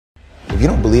If you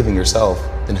don't believe in yourself,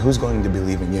 then who's going to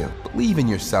believe in you? Believe in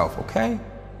yourself, okay?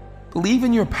 Believe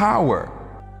in your power.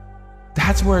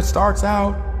 That's where it starts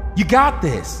out. You got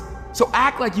this. So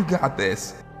act like you got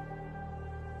this.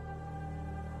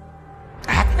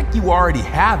 Act like you already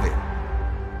have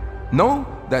it. Know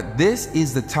that this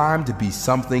is the time to be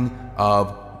something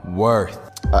of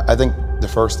worth. I think the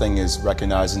first thing is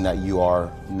recognizing that you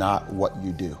are not what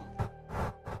you do.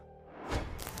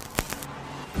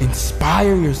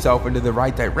 Inspire yourself into the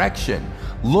right direction.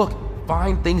 Look,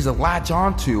 find things to latch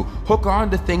onto, hook on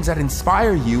to things that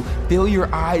inspire you, fill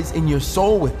your eyes and your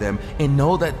soul with them, and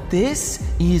know that this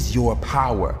is your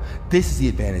power. This is the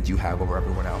advantage you have over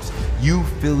everyone else. You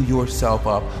fill yourself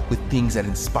up with things that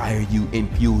inspire you and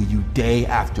fuel you day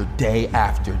after day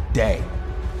after day.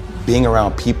 Being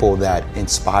around people that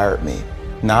inspired me,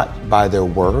 not by their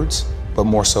words, but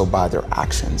more so by their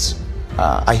actions.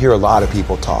 I hear a lot of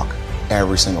people talk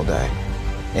every single day.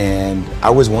 And I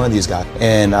was one of these guys.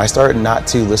 And I started not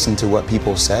to listen to what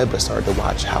people said, but started to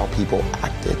watch how people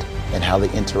acted and how they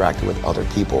interacted with other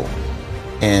people.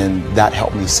 And that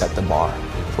helped me set the bar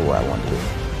for where I wanted to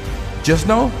be. Just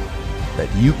know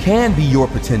that you can be your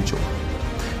potential.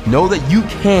 Know that you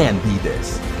can be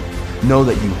this. Know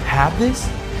that you have this,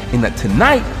 and that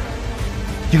tonight,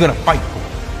 you're gonna fight for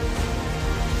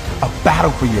it. A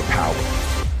battle for your power.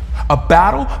 A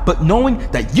battle, but knowing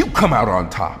that you come out on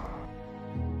top.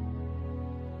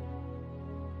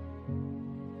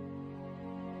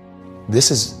 This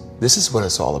is what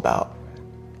it's all about,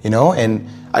 you know? And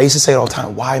I used to say it all the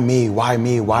time, why me, why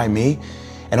me, why me?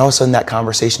 And all of a sudden that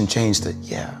conversation changed to,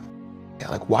 yeah,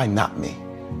 like why not me?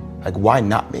 Like why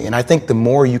not me? And I think the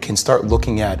more you can start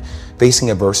looking at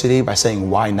facing adversity by saying,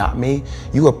 why not me?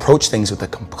 You approach things with a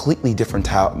completely different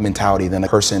mentality than a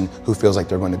person who feels like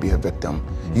they're going to be a victim.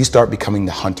 You start becoming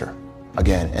the hunter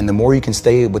again. And the more you can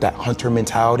stay with that hunter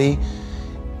mentality,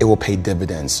 it will pay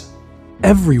dividends.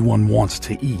 Everyone wants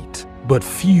to eat, but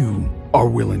few are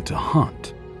willing to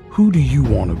hunt. Who do you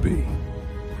want to be?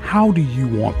 How do you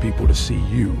want people to see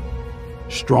you?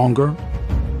 Stronger,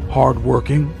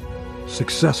 hardworking,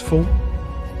 successful?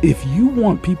 If you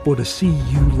want people to see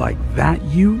you like that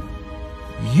you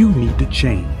need to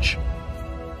change.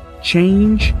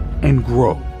 Change and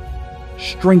grow.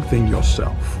 Strengthen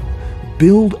yourself.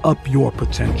 Build up your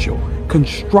potential.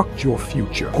 Construct your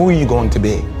future. Who are you going to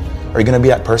be? Are you going to be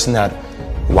that person that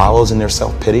wallows in their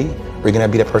self-pity? Or are you going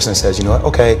to be that person that says, you know what,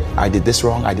 okay, I did this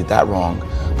wrong, I did that wrong,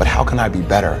 but how can I be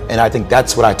better? And I think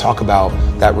that's what I talk about,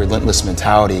 that relentless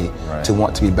mentality, right, to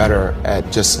want to be better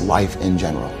at just life in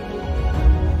general.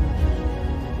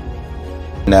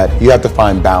 And that you have to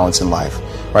find balance in life,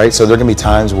 right? So there are going to be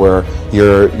times where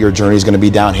your journey is going to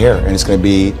be down here and it's going to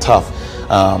be tough.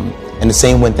 And the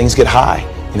same when things get high.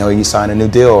 You know, you sign a new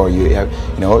deal, or you have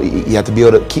to be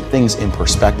able to keep things in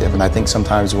perspective. And I think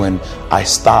sometimes when I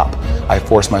stop, I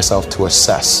force myself to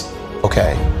assess,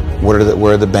 okay, what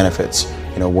are the benefits?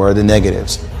 You know, where are the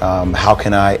negatives? How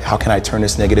can I turn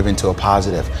this negative into a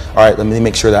positive? All right, let me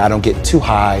make sure that I don't get too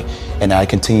high and I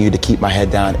continue to keep my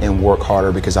head down and work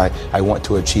harder because I want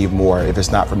to achieve more. If it's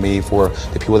not for me, for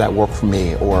the people that work for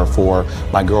me, or for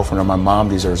my girlfriend or my mom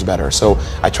deserves better. So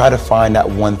I try to find that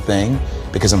one thing,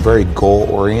 because I'm very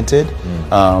goal-oriented,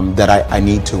 that I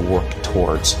need to work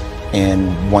towards.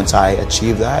 And once I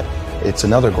achieve that, it's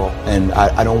another goal. And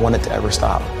I don't want it to ever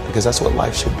stop, because that's what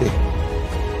life should be.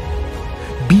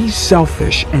 Be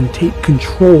selfish and take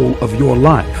control of your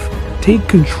life. Take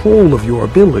control of your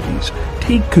abilities.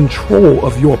 Take control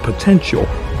of your potential.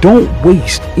 Don't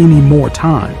waste any more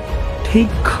time. Take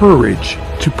courage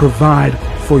to provide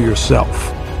for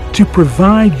yourself. To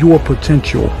provide your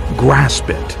potential, grasp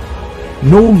it.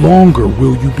 No longer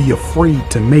will you be afraid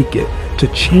to make it, to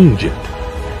change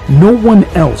it. No one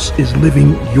else is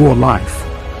living your life.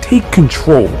 Take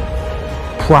control.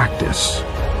 Practice.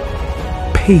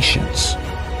 Patience.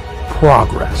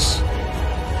 Progress.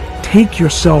 Take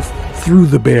yourself through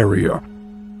the barrier.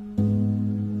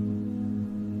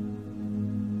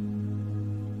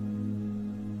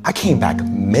 I came back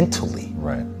mentally.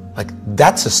 Right. Like,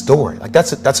 that's a story. Like,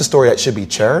 that's a story that should be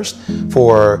cherished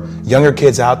for younger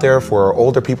kids out there, for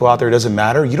older people out there. It doesn't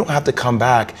matter. You don't have to come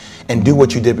back and do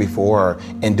what you did before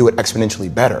and do it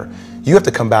exponentially better. You have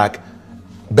to come back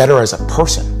better as a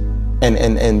person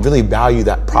and really value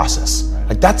that process.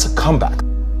 Like, that's a comeback.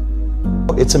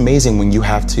 It's amazing when you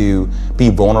have to be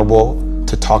vulnerable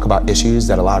to talk about issues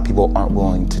that a lot of people aren't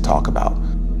willing to talk about.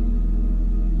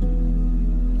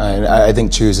 And I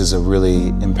think choose is a really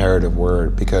imperative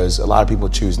word, because a lot of people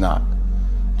choose not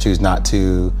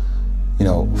to,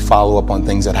 follow up on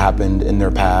things that happened in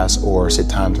their past or sit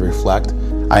time to reflect.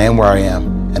 I am where I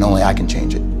am, and only I can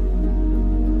change it.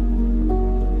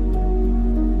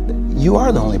 you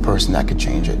are the only person that could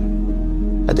change it.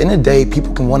 At the end of the day,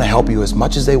 people can want to help you as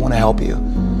much as they want to help you.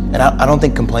 And I don't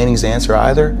think complaining is the answer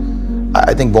either.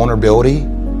 I think vulnerability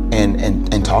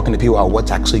and talking to people about what's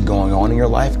actually going on in your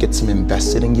life gets them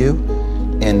invested in you.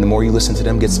 And the more you listen to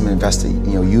them, gets them invested,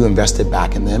 you invested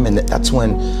back in them. And that's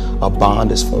when a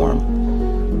bond is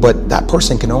formed. But that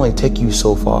person can only take you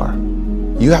so far.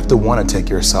 You have to want to take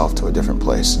yourself to a different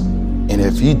place. And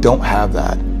if you don't have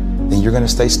that, then you're going to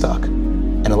stay stuck.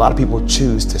 And a lot of people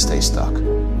choose to stay stuck.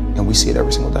 And we see it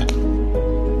every single day.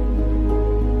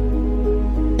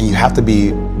 And you have to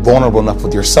be vulnerable enough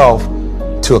with yourself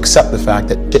to accept the fact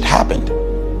that it happened.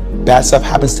 Bad stuff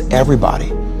happens to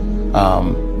everybody.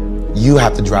 You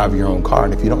have to drive your own car,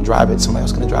 and if you don't drive it, somebody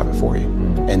else is going to drive it for you.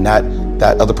 And that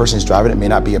other person is driving it. May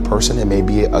not be a person, it may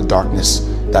be a darkness,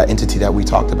 that entity that we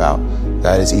talked about,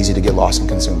 that is easy to get lost and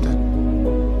consumed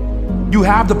in. You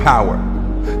have the power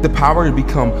to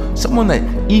become someone that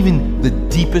even the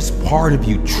deepest part of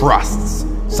you trusts,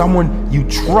 someone you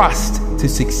trust to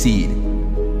succeed.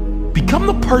 Become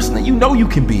the person that you know you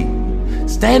can be.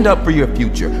 Stand up for your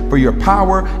future, for your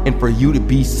power, and for you to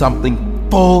be something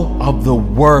full of the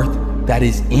worth that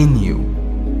is in you.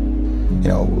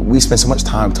 We spend so much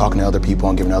time talking to other people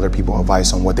and giving other people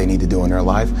advice on what they need to do in their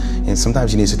life. And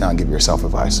sometimes you need to sit down and give yourself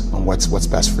advice on what's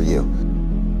best for you.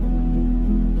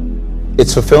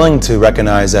 It's fulfilling to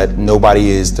recognize that nobody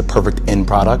is the perfect end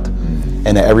product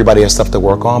and that everybody has stuff to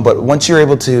work on. But once you're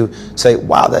able to say,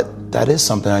 wow, that is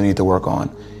something I need to work on,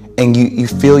 and you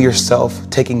feel yourself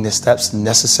taking the steps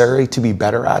necessary to be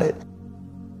better at it.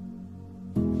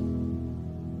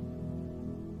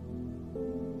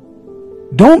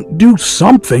 Don't do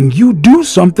something, you do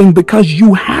something because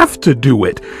you have to do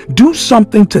it. Do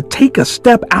something to take a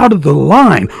step out of the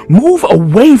line. Move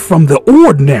away from the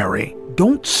ordinary.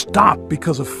 Don't stop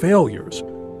because of failures.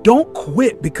 Don't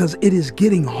quit because it is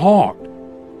getting hard.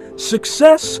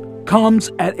 Success comes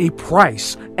at a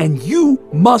price, and you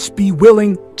must be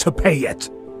willing to pay it.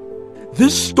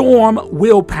 This storm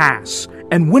will pass,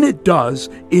 and when it does,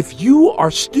 if you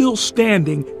are still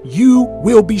standing, you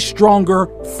will be stronger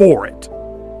for it.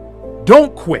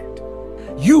 Don't quit.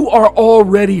 You are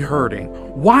already hurting.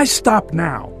 Why stop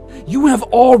now? You have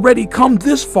already come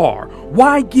this far.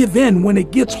 Why give in when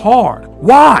it gets hard?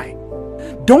 Why?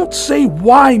 Don't say,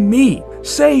 why me?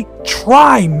 Say,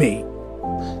 try me.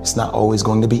 It's not always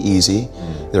going to be easy.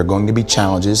 There are going to be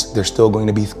challenges. There's still going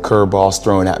to be curveballs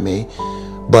thrown at me.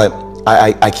 But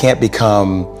I can't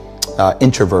become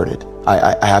introverted.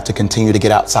 I have to continue to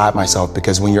get outside myself,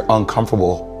 because when you're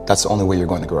uncomfortable, that's the only way you're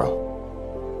going to grow.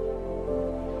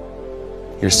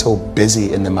 You're so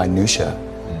busy in the minutia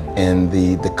and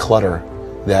the clutter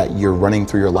that you're running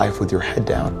through your life with your head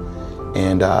down.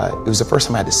 And it was the first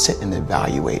time I had to sit and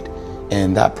evaluate.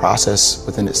 And that process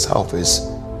within itself is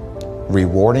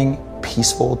rewarding,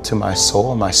 peaceful to my soul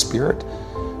and my spirit,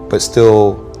 but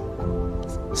still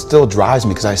drives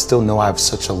me, because I still know I have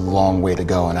such a long way to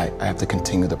go, and I have to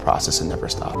continue the process and never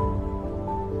stop.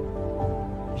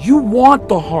 You want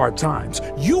the hard times.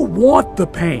 You want the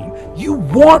pain. You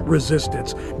want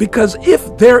resistance, because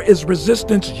if there is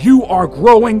resistance, you are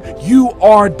growing, you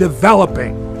are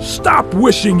developing. Stop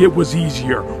wishing it was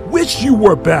easier. Wish you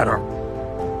were better.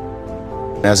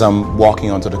 As I'm walking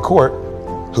onto the court,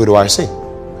 who do I see?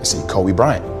 I see Kobe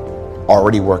Bryant,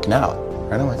 already working out.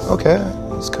 And I'm like, okay,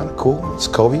 it's kind of cool. It's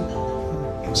Kobe.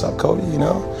 What's up, Kobe?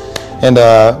 And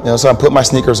so I put my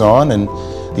sneakers on, and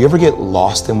do you ever get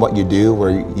lost in what you do, where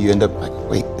you end up like,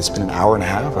 wait, it's been an hour and a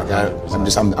half? Like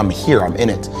I'm here, I'm in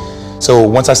it. So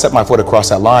once I set my foot across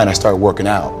that line, I started working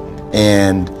out.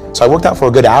 And so I worked out for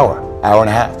a good hour and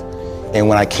a half. And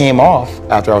when I came off,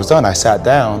 after I was done, I sat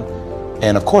down,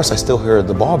 and of course I still hear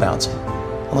the ball bouncing.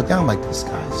 I look down, I'm like, this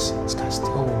guy's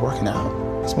still working out.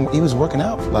 He was working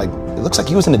out, it looks like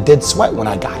he was in a dead sweat when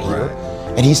I got here. Right.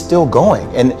 And he's still going.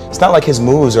 And it's not like his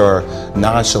moves are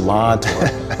nonchalant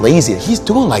or lazy. He's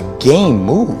doing like game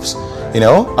moves,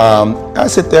 I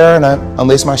sit there and I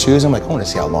unlace my shoes. I'm like, I want to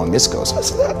see how long this goes. So I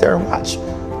sit out there and watch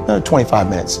 25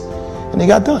 minutes. And he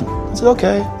got done. I said,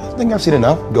 okay, I think I've seen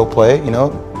enough. Go play,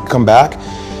 come back,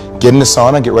 get in the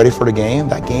sauna, get ready for the game.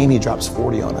 That game, he drops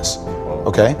 40 on us,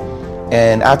 okay?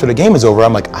 And after the game is over,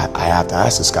 I'm like, I have to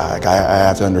ask this guy. I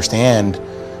have to understand,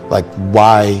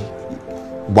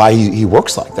 why he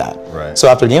works like that. Right. So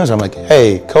after the game, I'm like,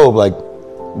 hey, Kobe,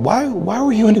 why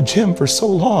were you in the gym for so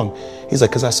long? He's like,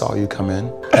 because I saw you come in,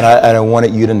 and I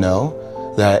wanted you to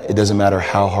know that it doesn't matter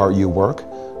how hard you work,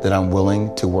 that I'm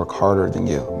willing to work harder than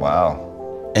you. Wow.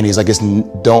 And he's like,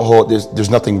 there's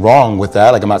nothing wrong with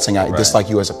that. I'm not saying I dislike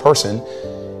you as a person.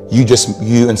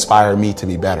 You inspire me to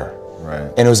be better.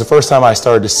 And it was the first time I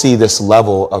started to see this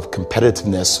level of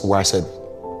competitiveness where I said,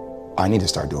 I need to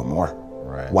start doing more.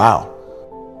 Wow.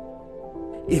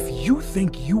 If you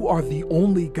think you are the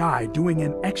only guy doing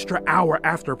an extra hour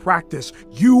after practice,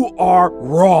 you are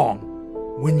wrong.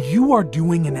 When you are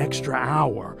doing an extra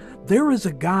hour, there is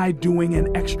a guy doing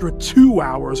an extra 2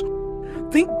 hours.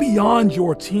 Think beyond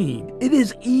your team. It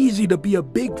is easy to be a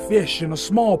big fish in a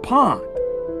small pond.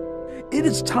 It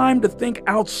is time to think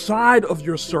outside of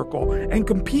your circle and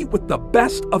compete with the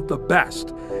best of the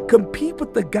best. Compete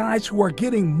with the guys who are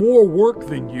getting more work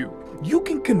than you. You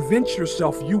can convince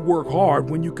yourself you work hard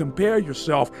when you compare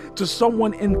yourself to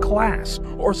someone in class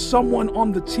or someone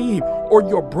on the team or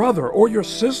your brother or your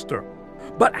sister.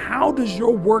 But how does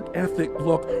your work ethic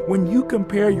look when you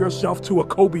compare yourself to a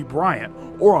Kobe Bryant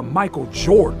or a Michael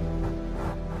Jordan?